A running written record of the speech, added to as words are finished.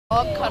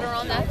Cutter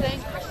on that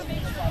thing?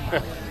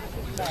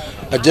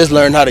 I just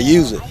learned how to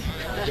use it.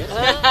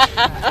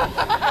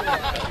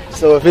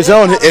 So if it's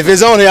on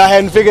here, I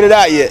hadn't figured it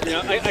out yet. You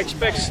know, I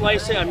expect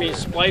splicing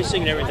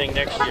and everything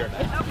next year.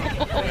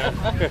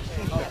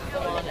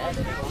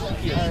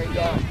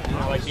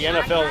 Like the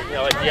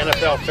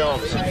NFL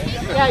films.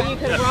 Yeah, you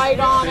can write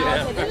on it.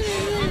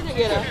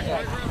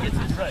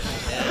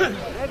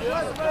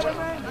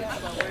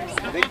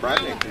 I think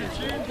Bradley.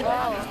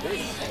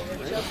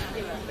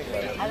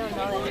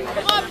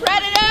 Come on,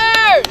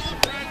 Predators!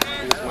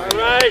 All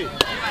right.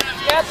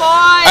 Good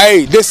boy.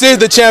 Hey, this is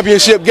the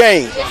championship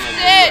game. This is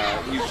it.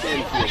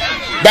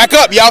 Back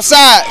up, y'all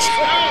sides.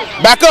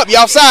 Back up,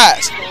 y'all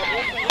sides.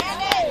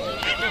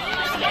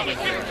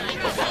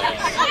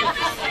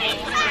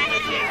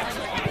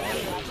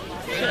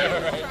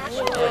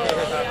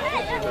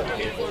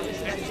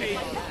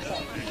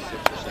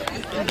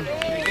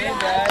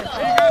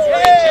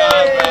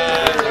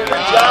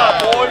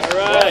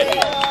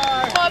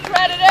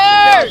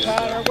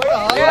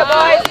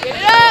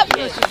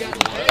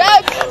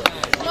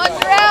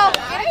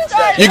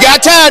 You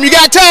got time, you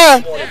got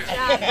time. You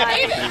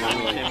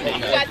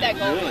got that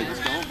goal.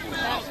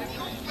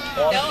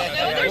 No,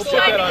 there's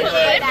time to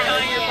good.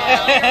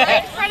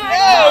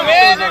 Oh,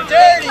 man, they're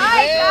dirty,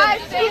 man.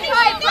 Guys, stay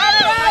tight,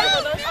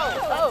 Predators.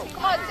 Oh,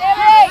 come on,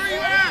 Sammy.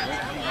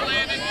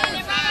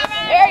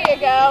 There you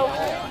go.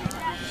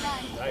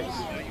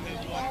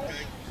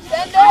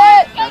 Send it.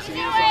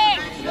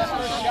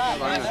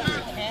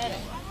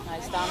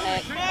 Nice,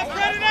 Dominic. Come on,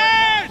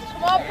 Predators.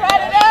 Come on,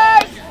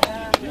 Predators.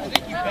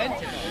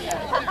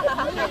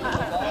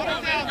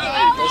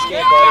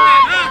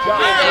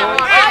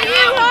 Are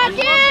you Hawkins?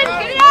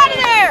 Get it out of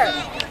there!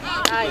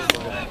 Nice.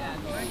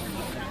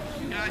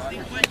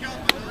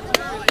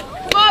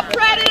 Come on,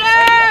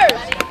 Predators!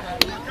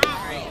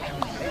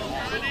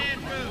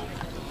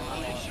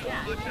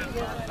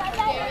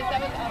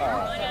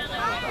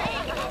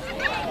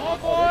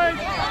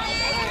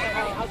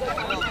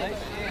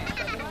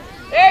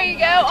 There you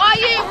go. Are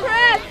you,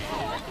 Chris?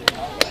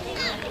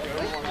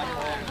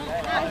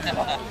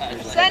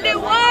 Send it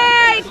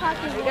wide!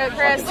 There you go,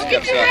 Chris. Look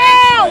at your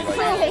rails!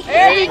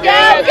 There you go! Go,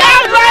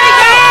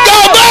 buddy! Go,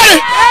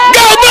 buddy!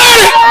 Go,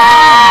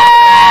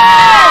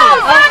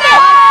 buddy! Send it!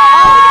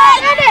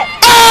 Send it!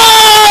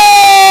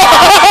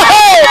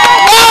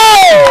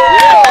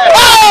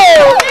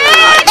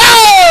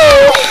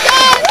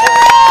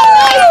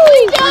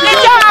 Good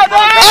job,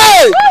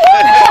 man!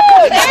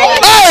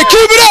 Hey,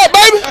 keep it up,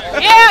 baby!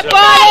 Yeah,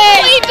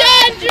 buddy! Nicely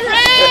done,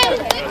 Jerome!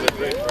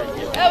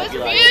 That was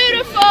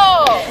beautiful!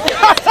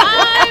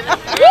 Time!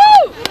 Woo!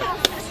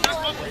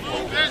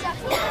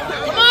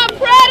 Come on,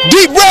 Predator!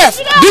 Deep breath!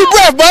 Deep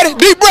breath, buddy!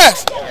 Deep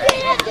breath!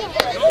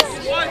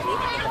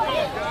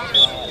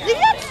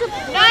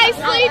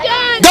 Nicely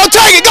done! Go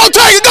take it! Go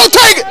take it! Go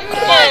take it!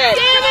 Come on,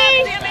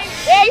 Sammy!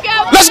 There you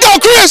go! Let's go,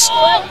 Chris!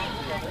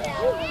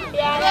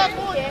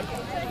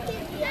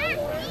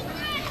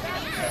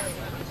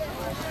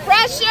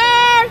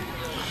 Pressure!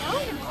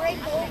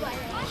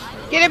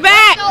 Get it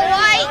back! Let's go,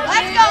 White!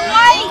 Let's go,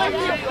 White!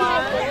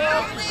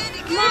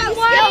 Come on,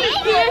 White!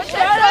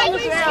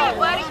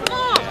 Come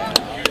on!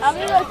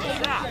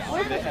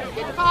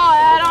 Get the ball,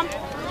 Adam.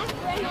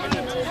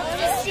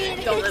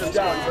 Don't let him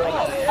score.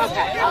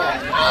 Okay.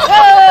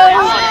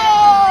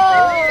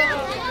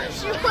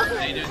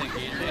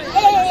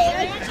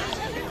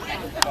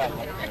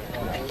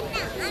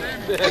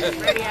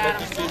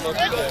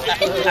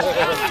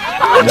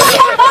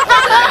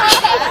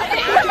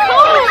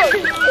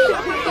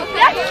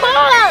 That's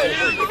hard!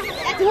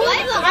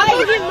 I'm going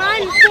to get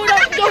mine and put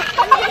up the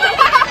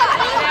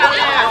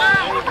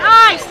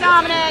Nice,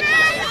 Dominic!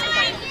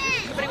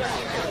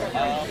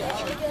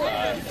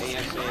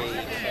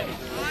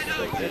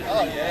 Go,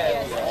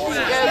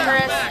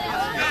 Chris.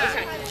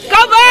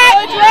 Go back!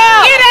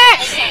 Get it!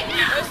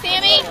 Go,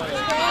 Sammy!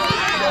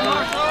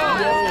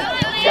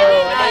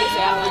 Nice,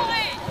 Alan.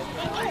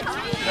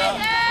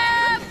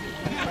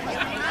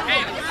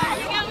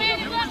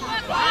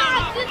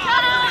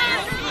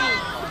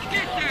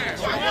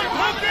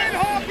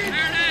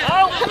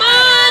 Oh, come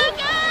on!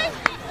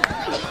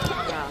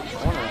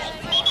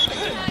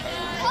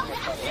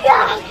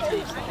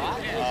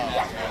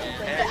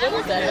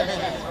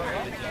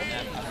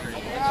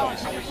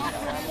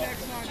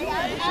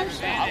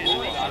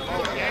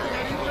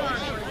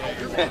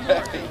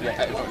 Yeah, I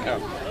don't know.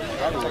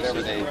 Probably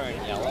whatever they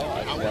yell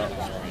at.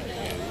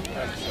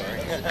 That's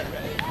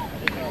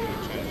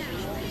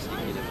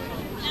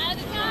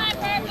a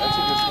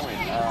good point.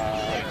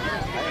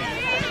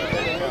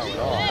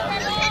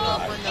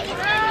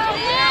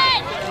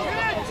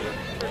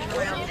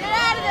 Get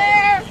out of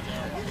there!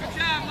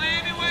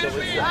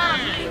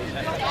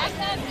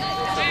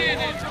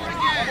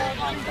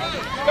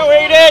 Go,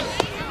 Aiden!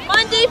 Come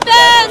on,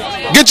 defense!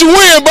 Get your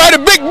win, buddy!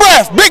 Big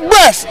breath! Big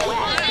breath!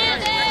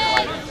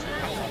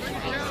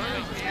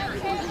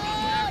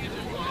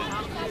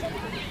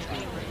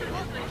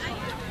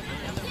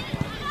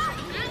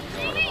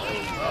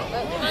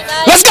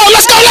 Let's go!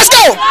 Let's go! Let's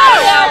go!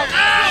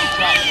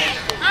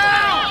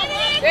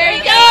 There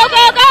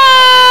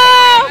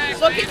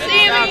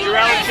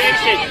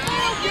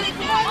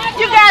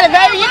You got it,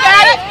 baby. You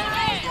got it.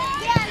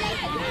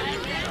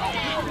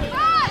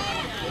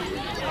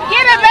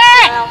 Get it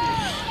back.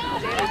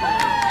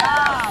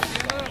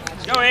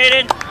 Go,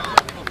 Aiden.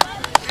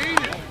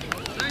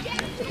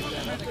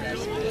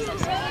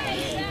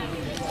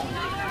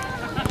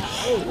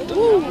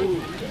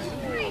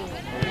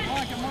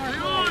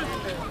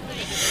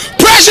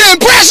 Press him,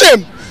 press him.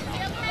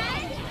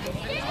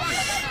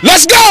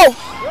 Let's go.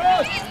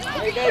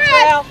 There you go,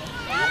 Trail.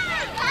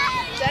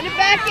 Send it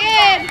back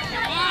in.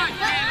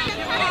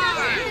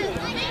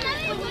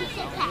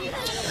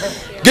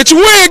 Get your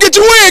win, get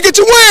your win, get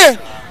your win.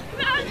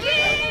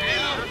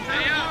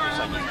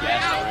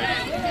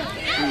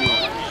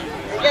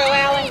 Go,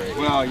 Alan.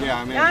 Well, yeah,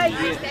 I mean.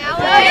 Nice.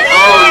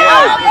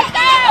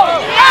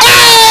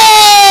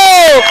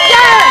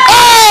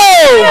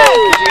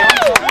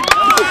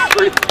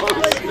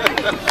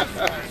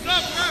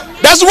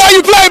 That's why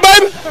you play,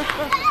 baby.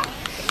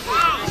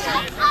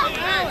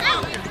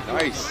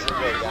 Nice.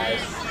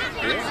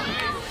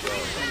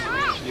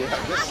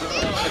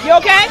 You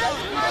okay?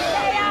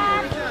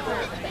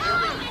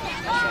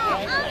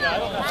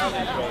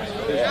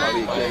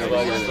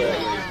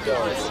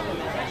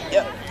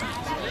 Yep.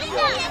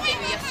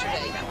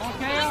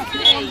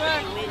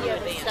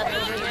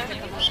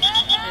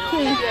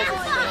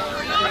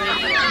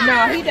 No,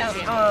 he don't.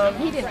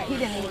 He didn't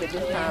need it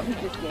this time. He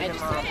just gave him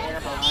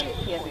antibiotics.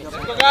 He has to go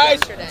back. Go, guys.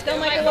 Still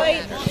make it wait.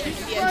 And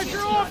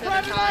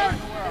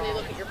they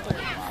look at your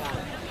point.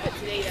 But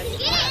today that's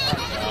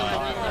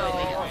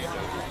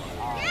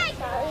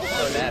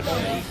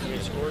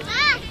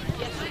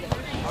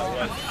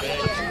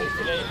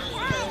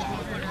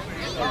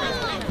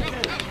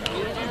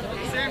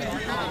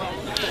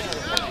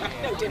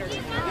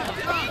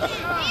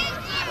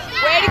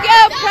Way to go,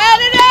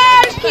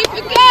 Predators! Keep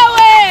it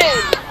going!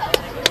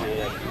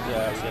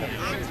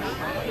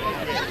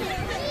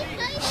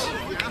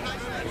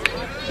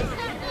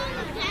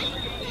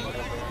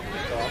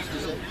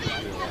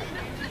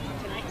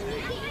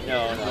 No.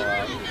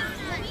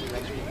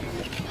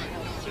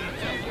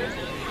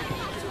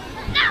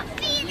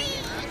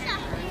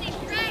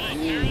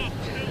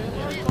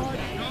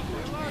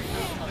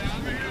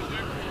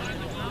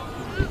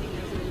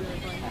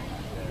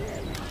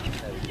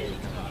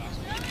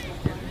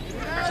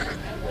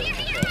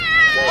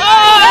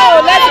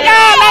 Oh, let's go,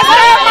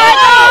 Michael!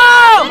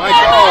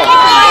 Michael,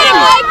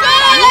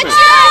 that's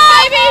yours,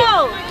 baby!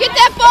 Get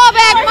that ball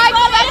back,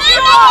 Michael! That's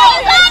your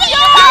ball!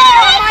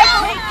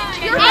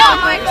 Your ball,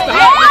 Michael!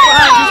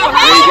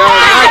 There you go.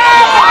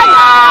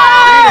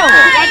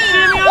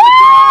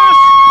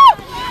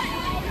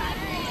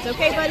 It's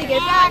okay, buddy,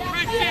 get back.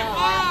 You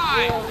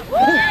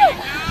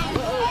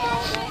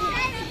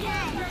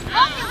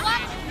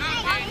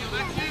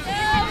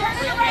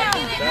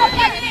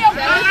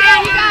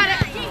got it!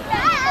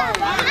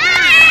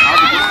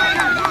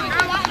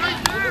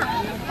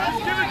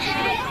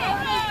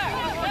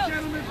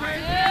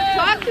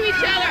 Talk to each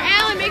other.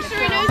 Alan, make sure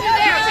he knows you're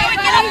there. Okay,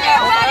 buddy?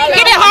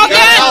 Get it,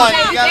 Hawkins!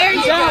 There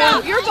you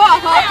go. Your ball,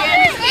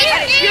 Hawkins.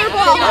 It's your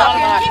ball,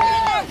 Hawkins.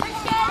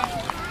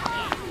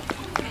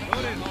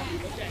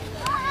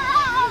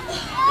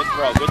 Good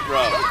throw, good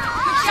throw.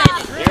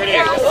 There it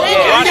is.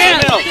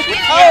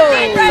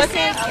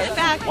 Get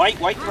back.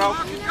 White throw.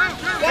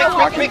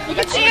 Quick. Look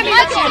at Sammy. Look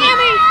at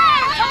Sammy.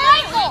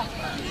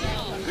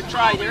 Good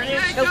try, there it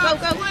is. Go.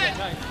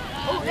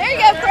 Oh, there you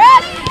go,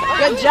 Chris.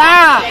 Good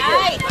job.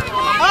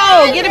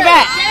 Oh, get it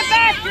back.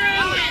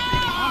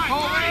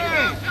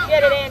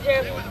 Get it,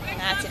 Andrew.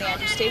 That's it,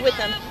 Andrew. Stay with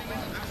them.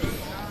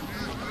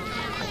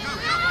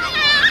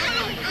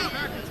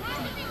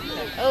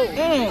 Oh.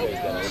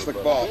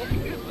 Slick ball.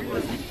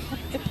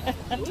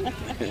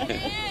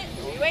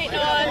 We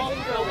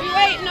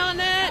waiting on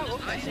that.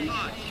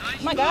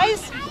 Come on,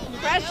 guys.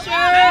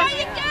 Pressure.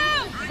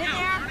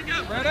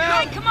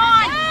 Come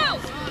on.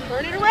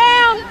 Turn it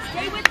around.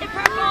 Stay with the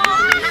purple.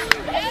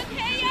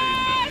 Okay,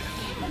 yes.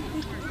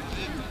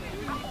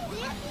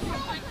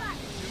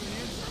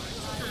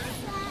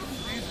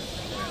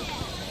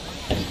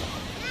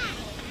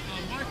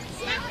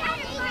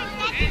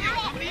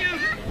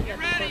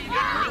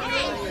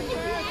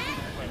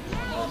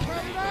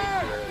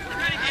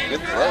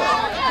 Good throw.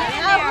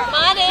 Come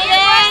on,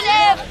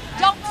 Aiden.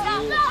 Don't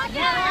stop.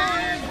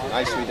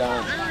 Nicely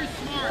done.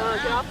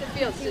 Get off the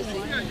field, sissy.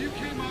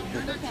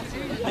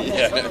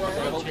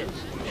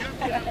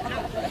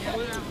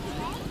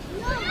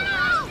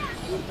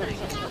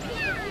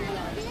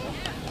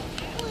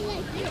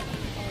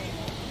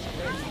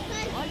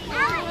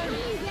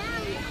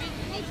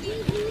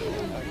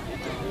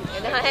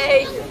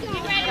 Nice.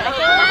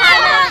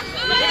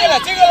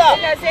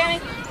 Go, Sammy.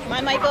 Come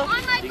on, Michael.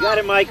 You got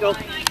it, Michael.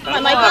 Come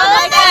on, Michael.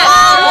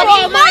 Come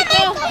on,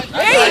 Michael.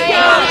 There you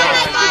go.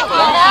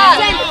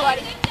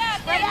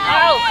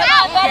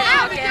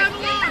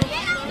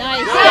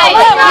 Nice.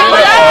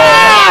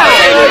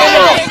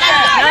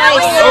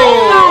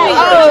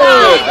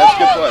 That's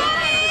good play.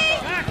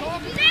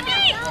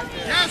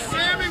 Yes,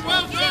 Sammy,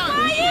 well done.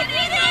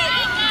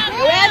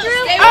 Go,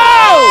 Andrew. Oh!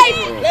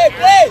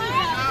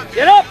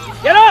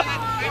 Get up!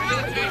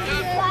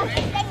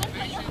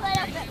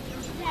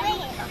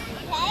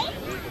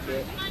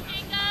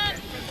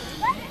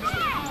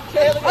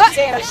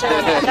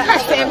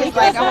 Sammy's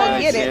like, I want to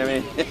get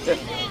it.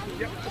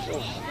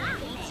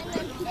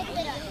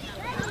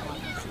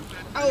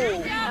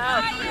 Oh.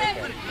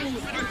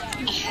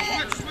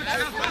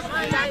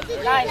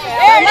 Nice.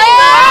 There it is!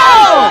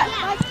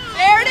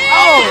 There it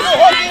is!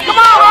 Come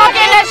on,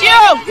 Hawkins, that's you!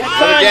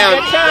 Put it down.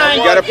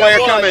 You got a player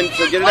coming,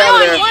 so get it out of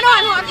there. One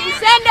on, Hawkins,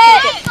 send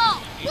it!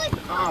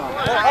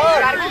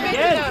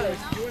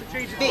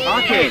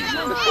 Hawkins.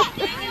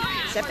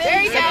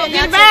 There you go,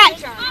 get it back!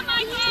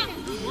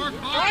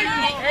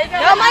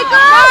 Go,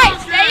 Michael!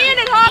 Stay in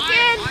it,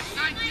 Hawkins!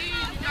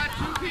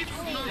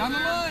 Down the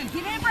line.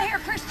 Get over here,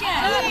 Christian.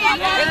 Send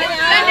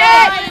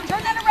it!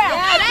 Turn that around.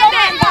 Send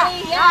it!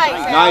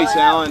 Nice,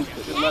 Alan.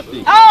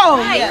 Lefty. Oh,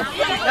 yes.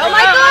 Go,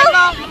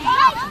 Michael!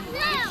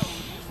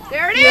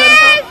 There it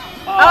is!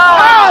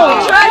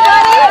 Oh, try,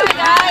 buddy.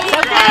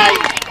 Okay.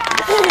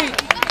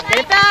 Get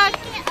it back.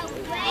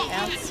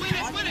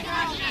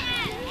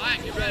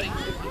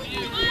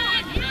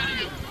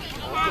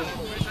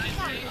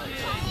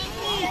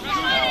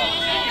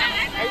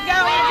 There you go,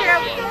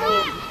 Andrew.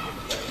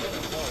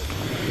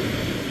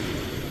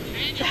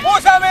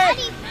 What's that, man?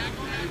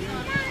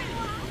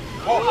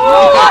 Oh,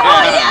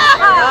 yeah.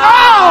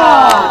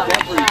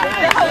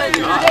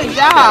 Good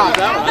job.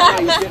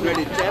 He's getting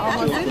ready to tap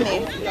it to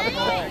him.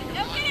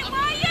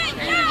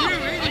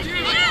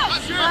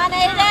 Come on,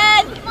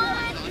 Aiden.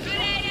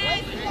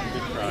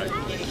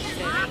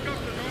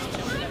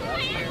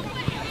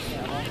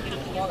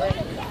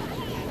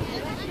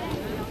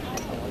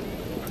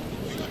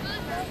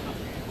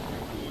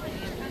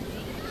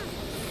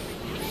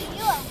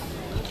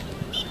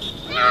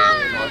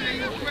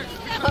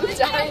 I'm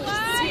dying to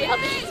see how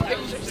these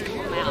pictures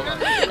come out.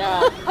 No,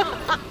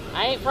 I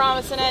ain't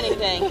promising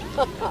anything.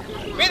 Go,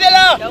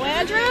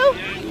 Andrew.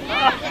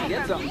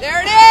 There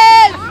it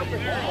is.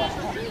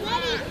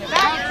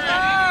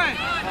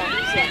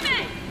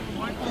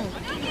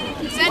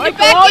 Send it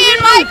back in,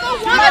 Michael.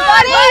 Come on,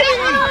 buddy.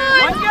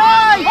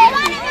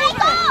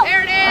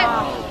 There it is.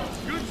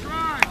 Good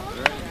try.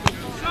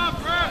 Stop,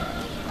 Brett.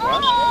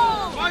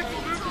 Michael,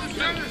 move to the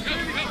center.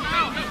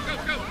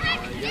 Go.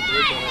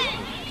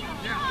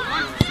 Yeah,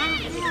 Michael, send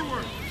it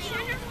forward.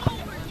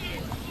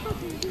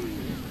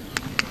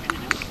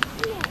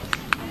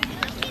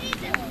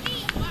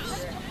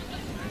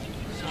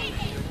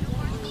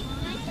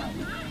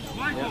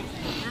 Michael,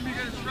 remember you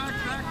got to track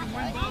back and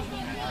win balls in the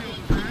midfield,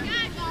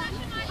 okay?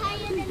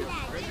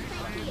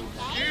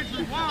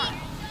 Andrew, why?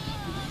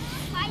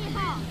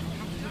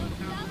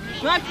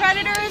 You want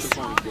Predators?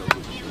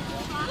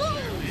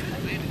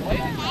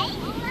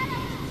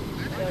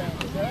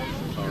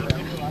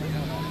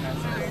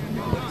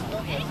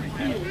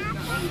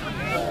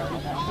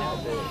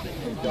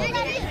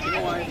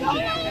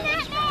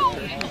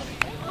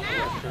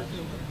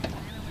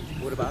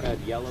 What about that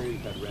yellow?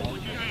 We've got red.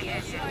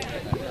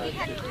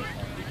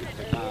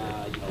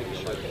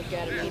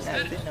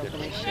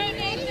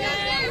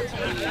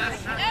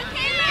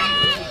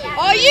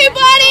 Oh, you,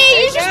 buddy!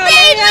 You just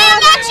beat Liam,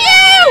 that's you!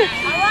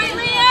 All right,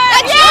 Liam!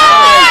 That's you!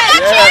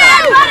 That's you!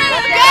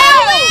 Go,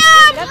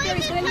 Liam! Up there,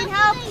 he's going to need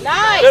help.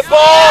 Nice! Good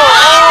ball!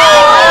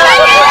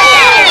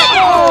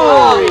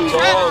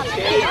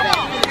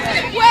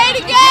 Way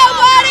to go,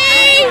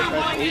 buddy!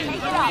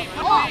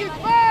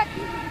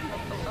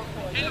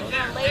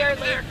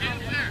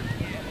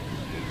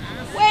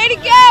 Way to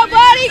go,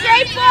 buddy!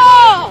 Great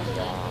ball!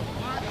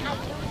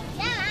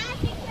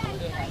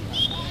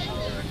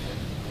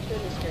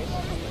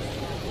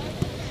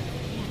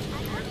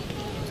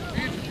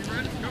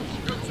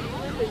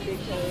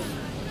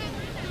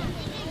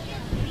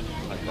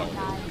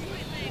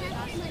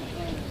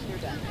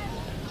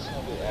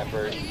 Good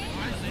effort.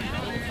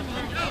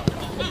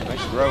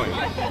 Nice throwing.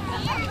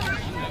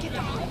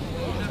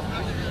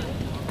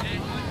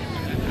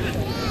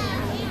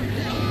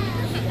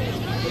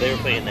 They were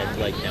playing that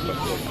like number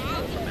 4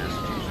 from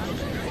Massachusetts.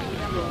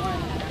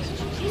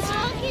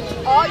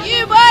 All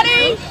you,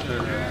 buddy!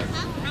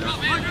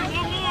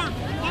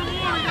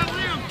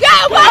 Go,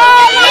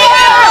 buddy!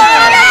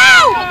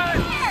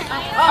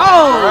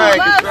 All right,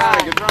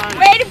 good try.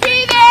 Way to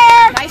be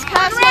there! Nice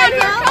pass, Around here,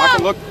 Michael.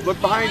 come! Hawkins, look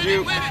behind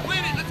you.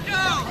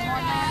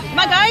 Come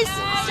on, guys.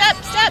 Step.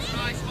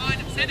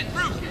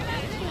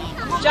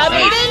 Good job,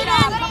 Aiden.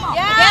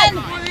 Again.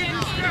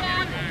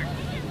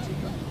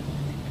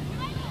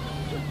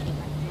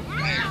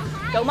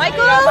 Go,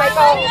 Michael.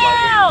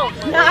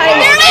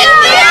 Nice. There it is,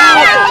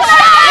 Liam!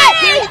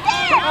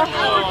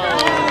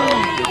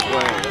 Good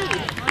play.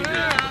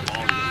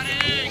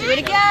 Do it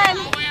again.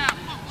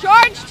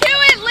 Charge to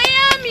it,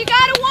 Liam! You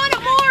gotta want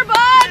it more,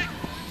 bud!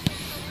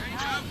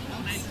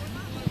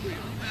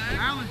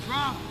 Alan,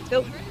 drop.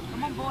 Go.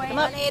 Come on, boy. Come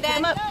up, Aiden.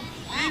 Come up.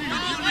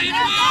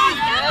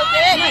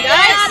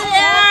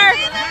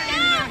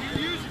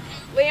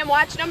 Liam,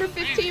 watch number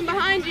 15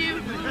 behind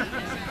you.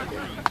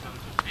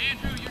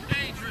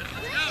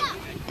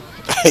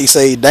 He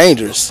say he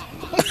dangerous.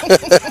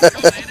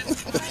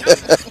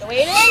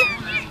 Wait in.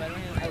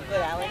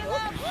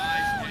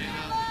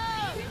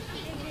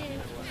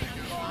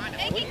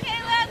 Thank you,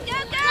 Caleb. Go,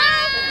 go!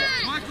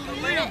 Michael to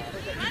Liam.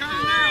 You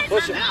got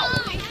Push him out.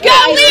 Go,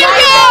 Liam,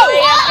 go!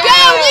 Go,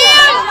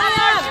 Liam!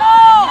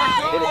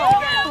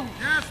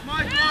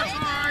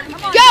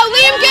 Go,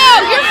 Liam, go!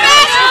 You're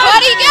faster,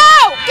 buddy!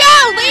 Go! Go,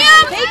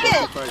 Liam! Take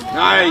it!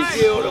 Nice.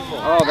 Beautiful.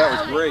 Oh, that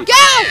was great. Go!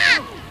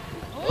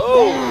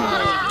 Oh.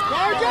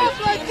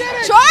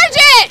 Charge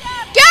it!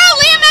 Go,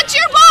 Liam, that's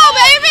your ball,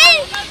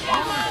 baby!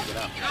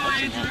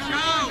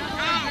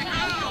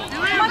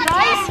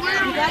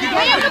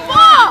 Liam, the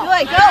ball!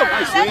 Good, go.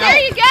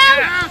 There you go!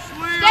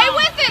 Stay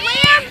with it,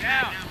 Liam!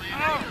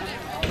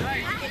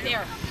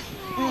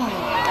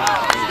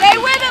 Stay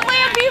with it,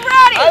 Liam, be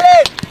ready!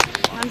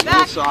 A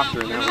little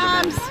softer and that would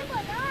have been.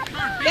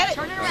 Get it.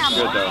 Turn it around.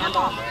 Good though.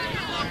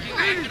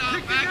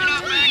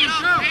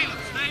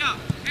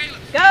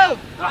 Go.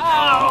 What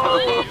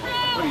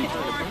are you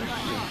trying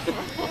to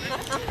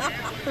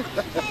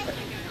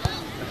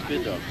That's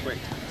good though. Quick.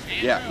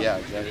 Yeah,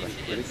 exactly.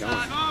 Get it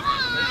going.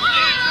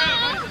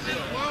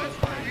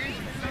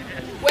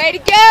 Way to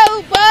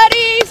go,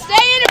 buddy!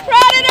 Stay in the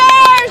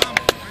Predators!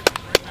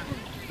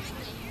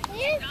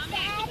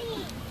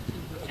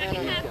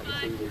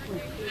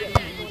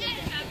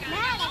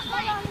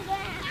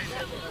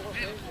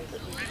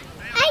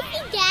 I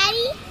see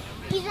Daddy.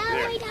 He's all the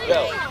way down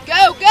Go.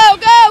 Go, go,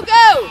 go,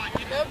 go!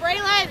 Go,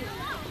 Braylon!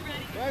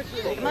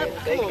 Pick him up.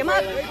 Pick him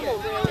up.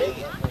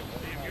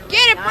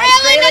 Get it,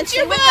 Braylon! That's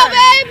your ball,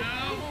 babe!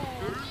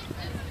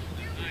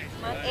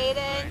 Come on,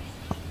 Aiden.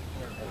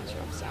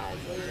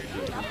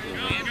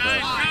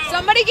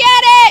 Somebody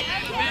get it!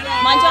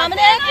 Come on,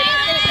 Dominic.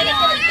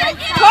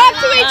 Talk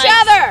to each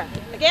other!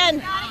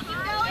 Again.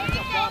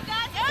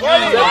 You,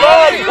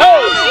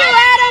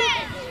 Adam!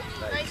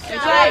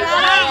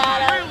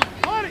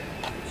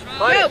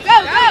 Go, go,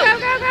 go!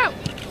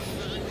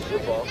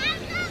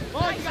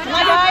 Come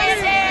on,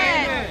 guys.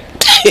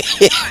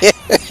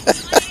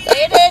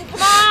 Aiden,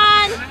 come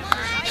on.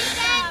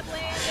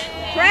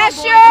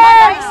 Pressure!